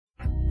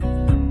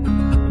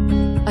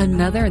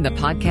Another in the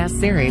podcast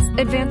series,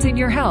 Advancing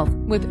Your Health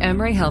with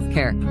Emory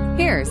Healthcare.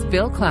 Here's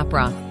Bill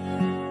Klaproth.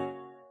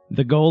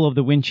 The goal of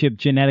the Winship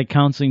Genetic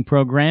Counseling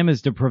Program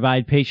is to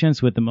provide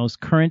patients with the most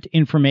current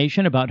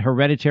information about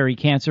hereditary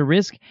cancer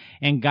risk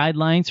and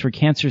guidelines for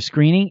cancer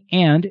screening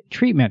and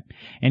treatment.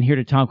 And here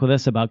to talk with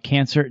us about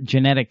cancer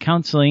genetic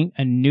counseling,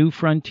 a new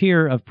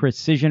frontier of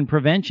precision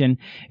prevention,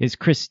 is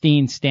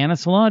Christine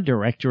Stanislaw,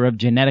 Director of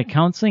Genetic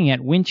Counseling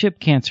at Winship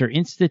Cancer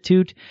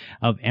Institute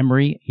of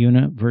Emory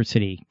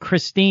University.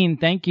 Christine,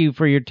 thank you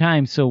for your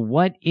time. So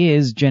what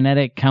is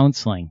genetic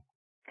counseling?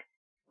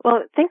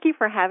 Well, thank you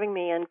for having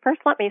me. And first,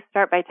 let me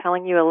start by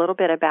telling you a little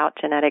bit about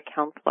genetic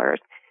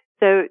counselors.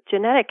 So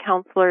genetic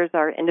counselors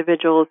are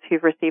individuals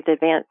who've received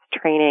advanced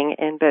training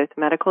in both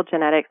medical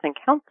genetics and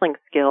counseling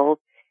skills.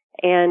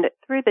 And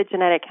through the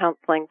genetic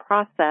counseling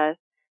process,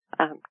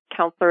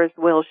 counselors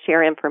will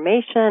share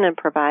information and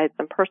provide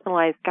some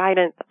personalized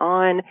guidance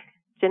on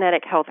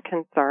genetic health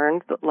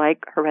concerns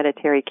like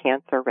hereditary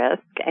cancer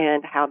risk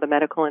and how the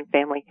medical and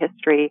family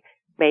history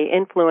may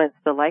influence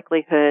the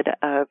likelihood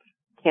of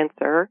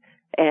cancer,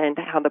 and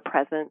how the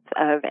presence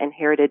of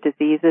inherited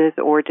diseases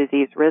or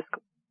disease risk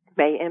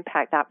may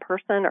impact that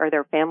person or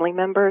their family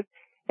members,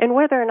 and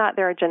whether or not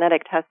there are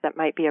genetic tests that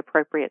might be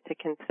appropriate to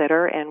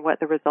consider and what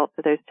the results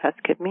of those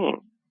tests could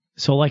mean.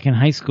 So like in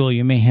high school,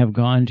 you may have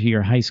gone to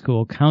your high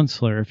school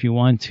counselor. If you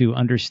want to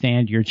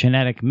understand your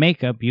genetic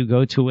makeup, you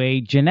go to a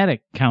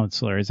genetic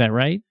counselor. Is that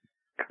right?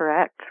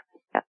 Correct.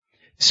 Yeah.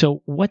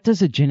 So what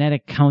does a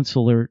genetic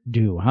counselor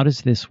do? How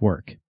does this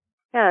work?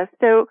 Yeah,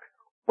 so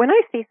when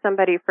I see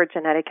somebody for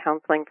genetic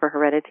counseling for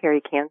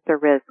hereditary cancer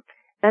risk,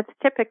 that's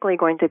typically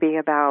going to be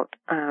about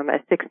a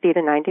 60 to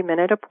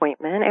 90-minute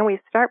appointment, and we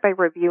start by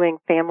reviewing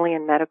family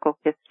and medical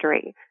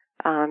history.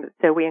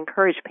 So we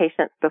encourage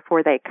patients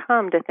before they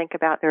come to think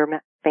about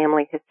their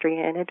family history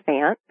in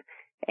advance,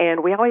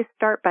 and we always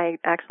start by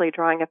actually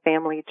drawing a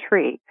family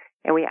tree,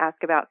 and we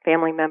ask about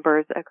family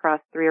members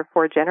across 3 or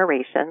 4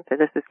 generations. So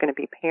this is going to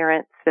be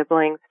parents,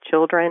 siblings,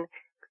 children,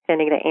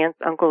 extending to aunts,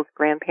 uncles,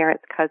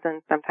 grandparents,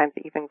 cousins, sometimes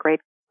even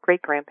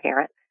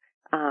great-grandparents.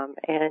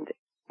 And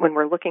when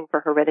we're looking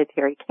for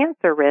hereditary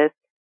cancer risk,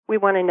 we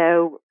want to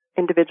know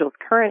individuals'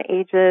 current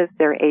ages,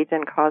 their age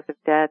and cause of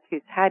death,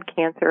 who's had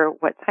cancer,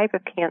 what type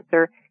of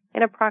cancer,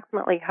 and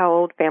approximately how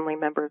old family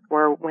members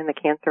were when the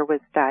cancer was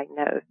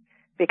diagnosed.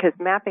 Because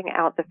mapping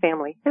out the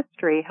family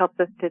history helps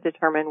us to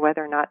determine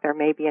whether or not there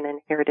may be an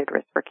inherited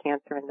risk for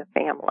cancer in the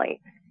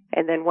family.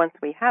 And then once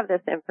we have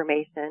this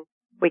information,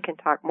 we can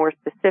talk more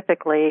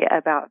specifically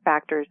about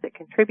factors that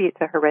contribute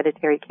to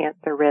hereditary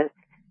cancer risk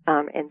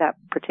in that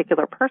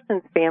particular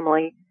person's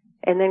family,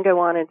 and then go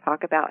on and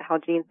talk about how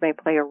genes may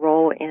play a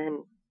role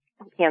in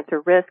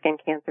cancer risk and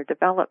cancer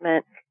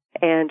development,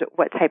 and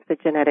what types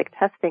of genetic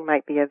testing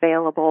might be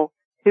available,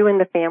 who in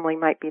the family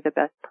might be the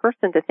best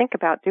person to think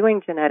about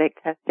doing genetic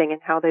testing,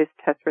 and how those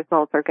test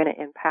results are going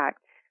to impact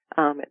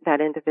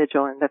that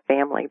individual and the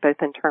family, both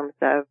in terms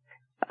of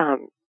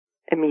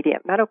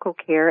immediate medical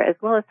care, as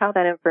well as how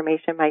that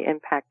information might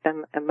impact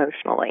them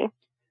emotionally.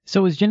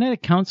 So is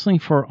genetic counseling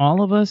for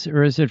all of us,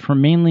 or is it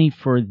mainly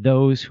for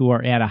those who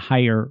are at a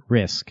higher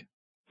risk?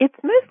 It's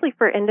mostly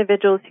for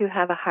individuals who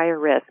have a higher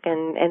risk,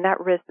 and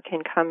that risk can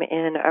come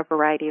in a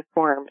variety of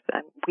forms.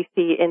 We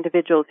see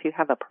individuals who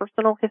have a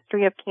personal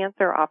history of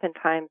cancer.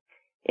 Oftentimes,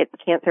 it's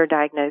cancer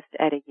diagnosed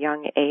at a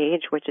young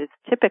age, which is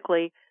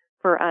typically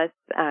for us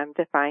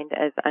defined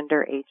as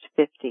under age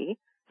 50.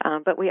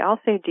 But we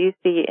also do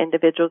see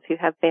individuals who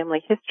have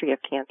family history of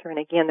cancer. And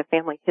again, the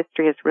family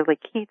history is really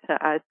key to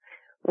us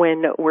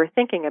when we're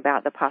thinking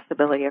about the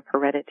possibility of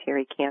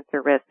hereditary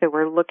cancer risk. So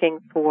we're looking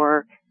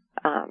for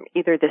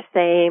either the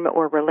same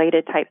or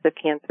related types of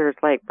cancers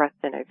like breast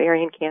and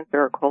ovarian cancer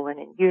or colon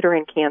and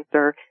uterine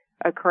cancer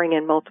occurring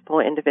in multiple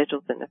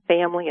individuals in the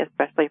family,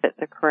 especially if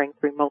it's occurring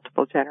through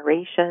multiple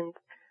generations.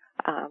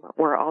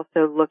 We're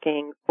also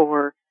looking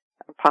for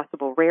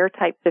possible rare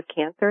types of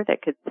cancer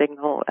that could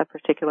signal a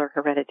particular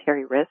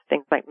hereditary risk,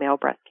 things like male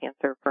breast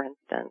cancer, for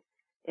instance,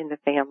 in the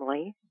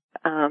family.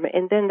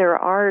 And then there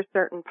are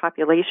certain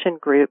population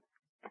groups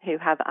who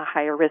have a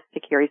higher risk to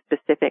carry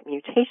specific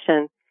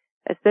mutations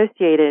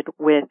associated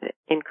with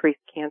increased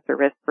cancer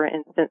risk. For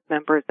instance,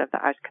 members of the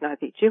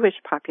Ashkenazi Jewish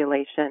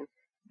population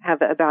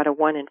have about a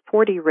 1 in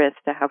 40 risk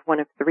to have one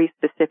of 3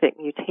 specific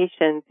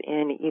mutations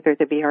in either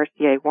the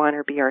BRCA1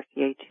 or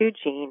BRCA2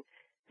 gene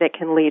that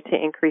can lead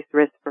to increased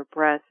risk for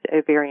breast,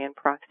 ovarian,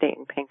 prostate,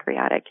 and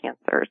pancreatic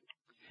cancers.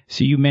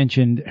 So you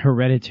mentioned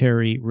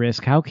hereditary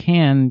risk. How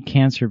can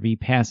cancer be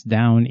passed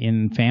down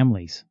in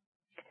families?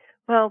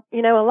 Well, a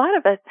lot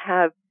of us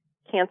have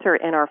cancer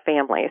in our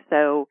family,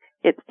 so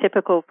it's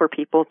typical for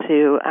people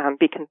to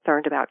be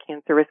concerned about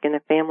cancer risk in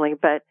the family.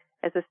 But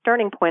as a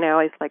starting point, I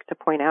always like to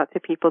point out to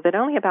people that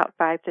only about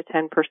 5 to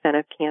 10%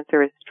 of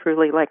cancer is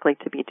truly likely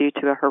to be due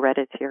to a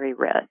hereditary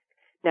risk.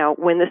 Now,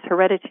 when this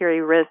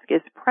hereditary risk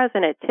is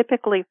present, it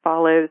typically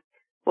follows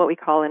what we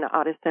call an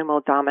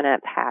autosomal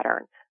dominant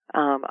pattern.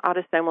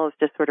 Autosomal is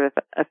just sort of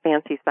a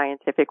fancy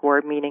scientific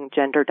word meaning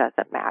gender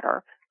doesn't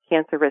matter.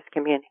 cancer risk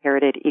can be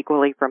inherited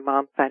equally from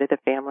mom's side of the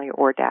family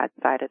or dad's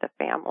side of the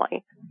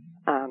family.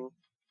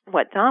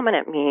 What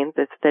dominant means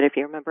is that if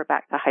you remember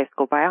back to high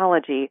school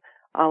biology,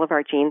 all of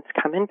our genes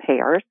come in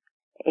pairs,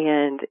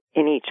 and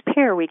in each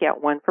pair we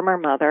get one from our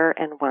mother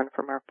and one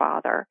from our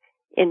father.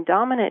 In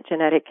dominant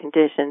genetic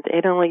conditions,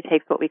 it only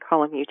takes what we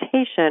call a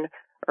mutation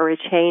or a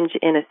change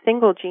in a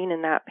single gene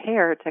in that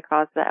pair to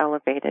cause the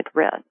elevated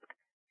risk.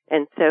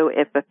 And so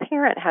if a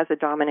parent has a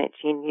dominant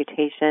gene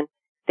mutation,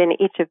 then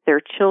each of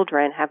their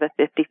children have a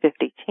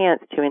 50-50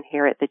 chance to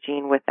inherit the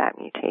gene with that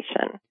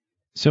mutation.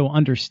 So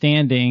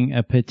understanding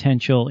a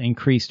potential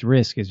increased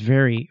risk is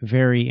very,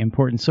 very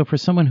important. So for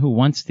someone who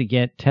wants to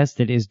get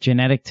tested, is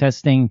genetic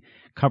testing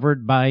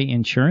covered by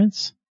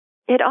insurance?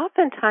 It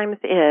oftentimes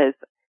is.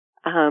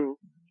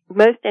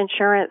 Most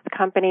insurance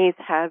companies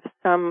have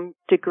some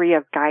degree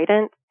of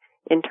guidance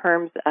in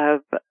terms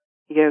of,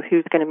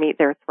 who's going to meet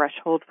their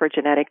threshold for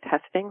genetic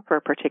testing for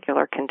a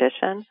particular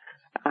condition.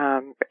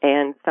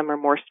 And some are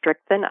more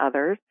strict than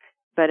others.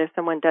 But if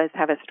someone does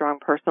have a strong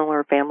personal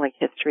or family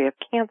history of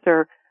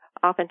cancer,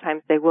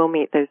 oftentimes they will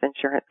meet those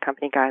insurance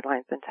company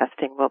guidelines and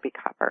testing will be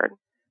covered.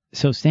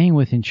 So staying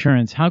with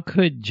insurance, how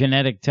could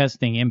genetic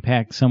testing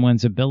impact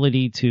someone's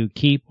ability to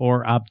keep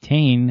or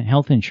obtain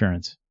health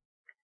insurance?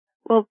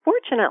 Well,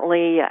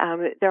 fortunately,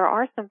 there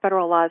are some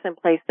federal laws in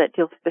place that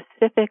deal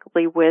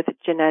specifically with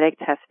genetic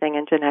testing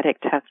and genetic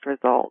test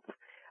results.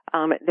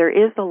 There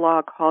is a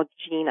law called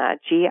GINA,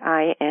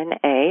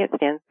 G-I-N-A. It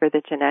stands for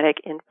the Genetic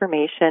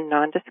Information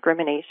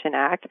Non-Discrimination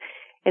Act,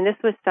 and this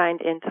was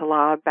signed into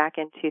law back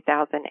in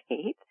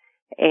 2008.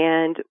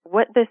 And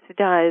what this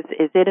does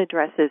is it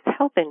addresses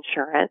health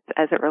insurance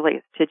as it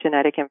relates to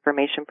genetic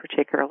information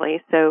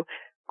particularly. So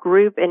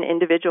group and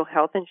individual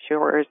health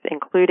insurers,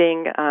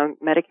 including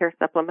Medicare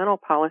supplemental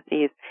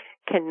policies,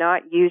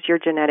 cannot use your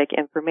genetic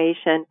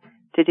information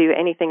to do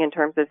anything in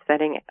terms of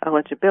setting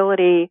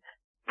eligibility,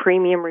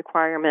 premium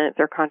requirements,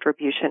 or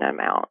contribution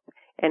amounts.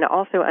 And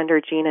also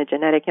under GINA,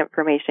 genetic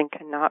information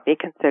cannot be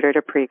considered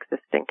a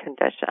pre-existing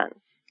condition.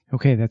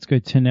 Okay, that's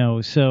good to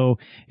know. So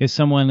if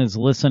someone is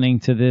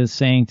listening to this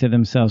saying to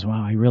themselves,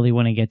 wow, I really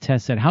want to get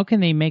tested, how can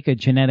they make a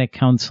genetic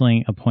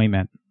counseling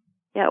appointment?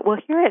 Yeah, well,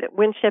 here at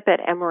Winship at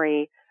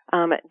Emory,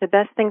 the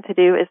best thing to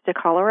do is to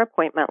call our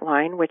appointment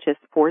line, which is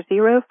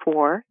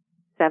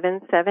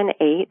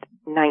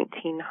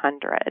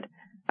 404-778-1900,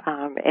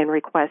 and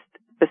request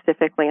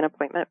specifically an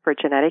appointment for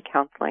genetic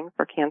counseling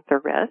for cancer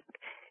risk.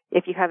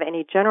 If you have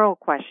any general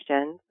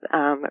questions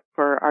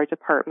for our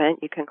department,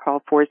 you can call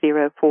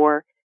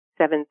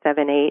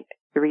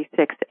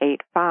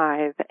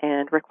 404-778-3685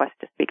 and request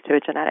to speak to a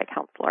genetic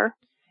counselor.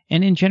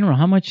 And in general,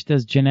 how much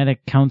does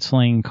genetic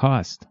counseling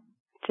cost?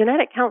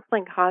 Genetic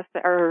counseling costs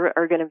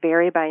are going to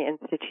vary by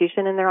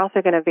institution, and they're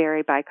also going to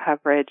vary by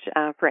coverage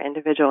for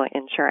individual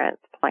insurance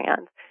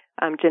plans.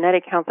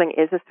 Genetic counseling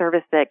is a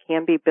service that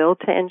can be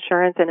billed to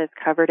insurance and is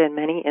covered in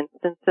many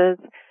instances.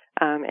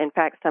 In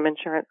fact, some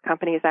insurance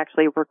companies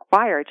actually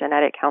require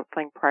genetic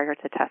counseling prior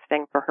to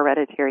testing for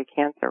hereditary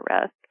cancer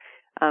risk.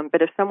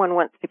 But if someone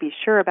wants to be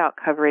sure about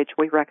coverage,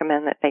 we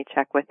recommend that they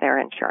check with their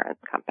insurance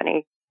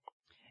company.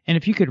 And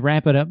if you could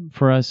wrap it up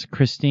for us,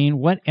 Christine,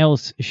 what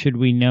else should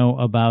we know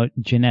about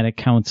genetic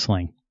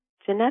counseling?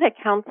 Genetic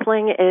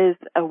counseling is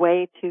a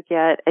way to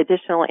get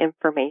additional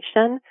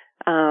information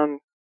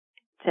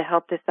to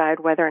help decide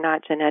whether or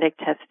not genetic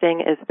testing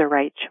is the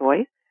right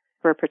choice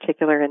for a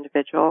particular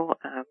individual.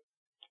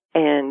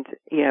 And,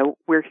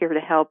 we're here to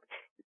help.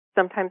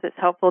 Sometimes it's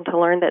helpful to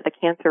learn that the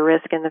cancer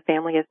risk in the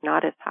family is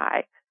not as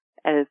high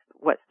as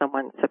what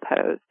someone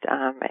supposed.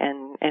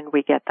 And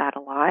we get that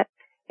a lot.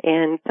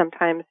 And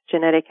sometimes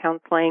genetic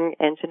counseling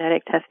and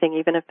genetic testing,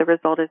 even if the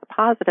result is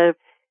positive,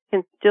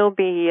 can still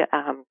be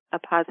a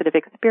positive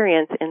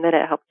experience in that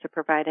it helps to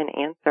provide an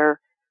answer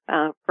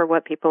for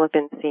what people have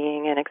been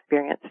seeing and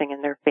experiencing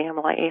in their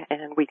family.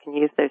 And we can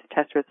use those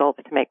test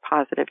results to make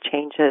positive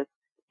changes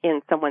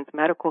in someone's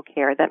medical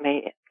care that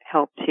may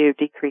help to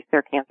decrease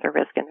their cancer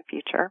risk in the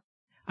future.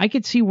 I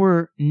could see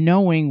where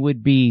knowing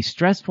would be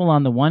stressful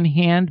on the one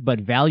hand, but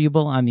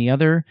valuable on the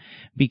other,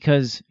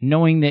 because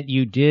knowing that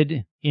you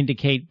did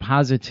indicate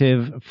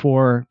positive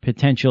for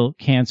potential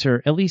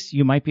cancer, at least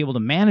you might be able to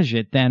manage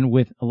it then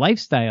with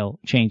lifestyle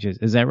changes.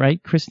 Is that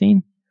right,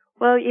 Christine?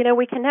 Well,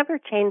 we can never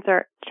change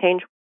our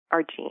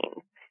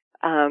genes,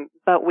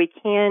 but we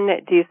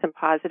can do some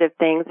positive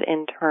things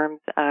in terms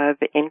of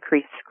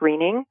increased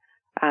screening.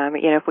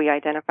 If we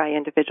identify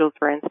individuals,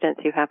 for instance,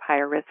 who have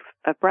higher risks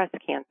of breast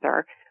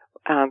cancer,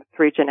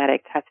 through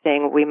genetic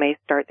testing, we may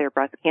start their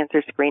breast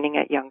cancer screening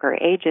at younger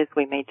ages.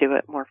 We may do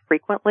it more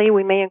frequently.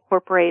 We may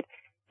incorporate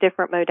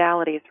different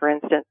modalities, for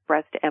instance,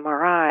 breast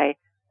MRI,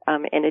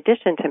 in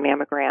addition to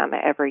mammogram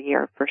every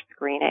year for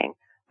screening.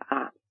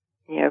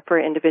 For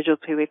individuals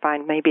who we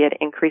find may be at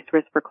increased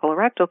risk for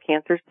colorectal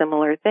cancer,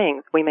 similar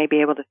things. We may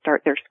be able to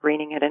start their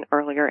screening at an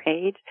earlier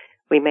age.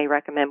 We may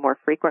recommend more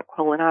frequent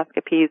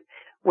colonoscopies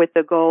with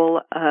the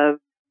goal of,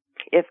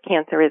 if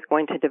cancer is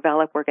going to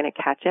develop, we're going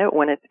to catch it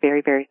when it's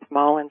very, very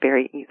small and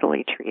very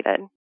easily treated.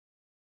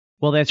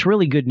 Well, that's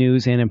really good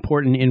news and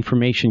important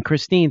information.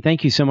 Christine,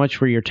 thank you so much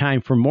for your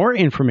time. For more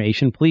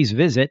information, please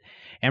visit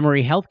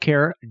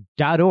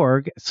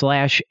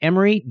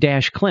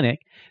emoryhealthcare.org/Emory-clinic.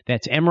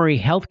 That's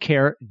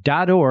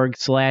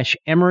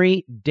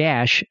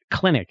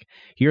emoryhealthcare.org/Emory-clinic.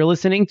 You're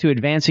listening to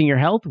Advancing Your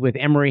Health with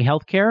Emory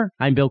Healthcare.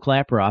 I'm Bill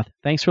Klaproth.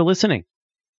 Thanks for listening.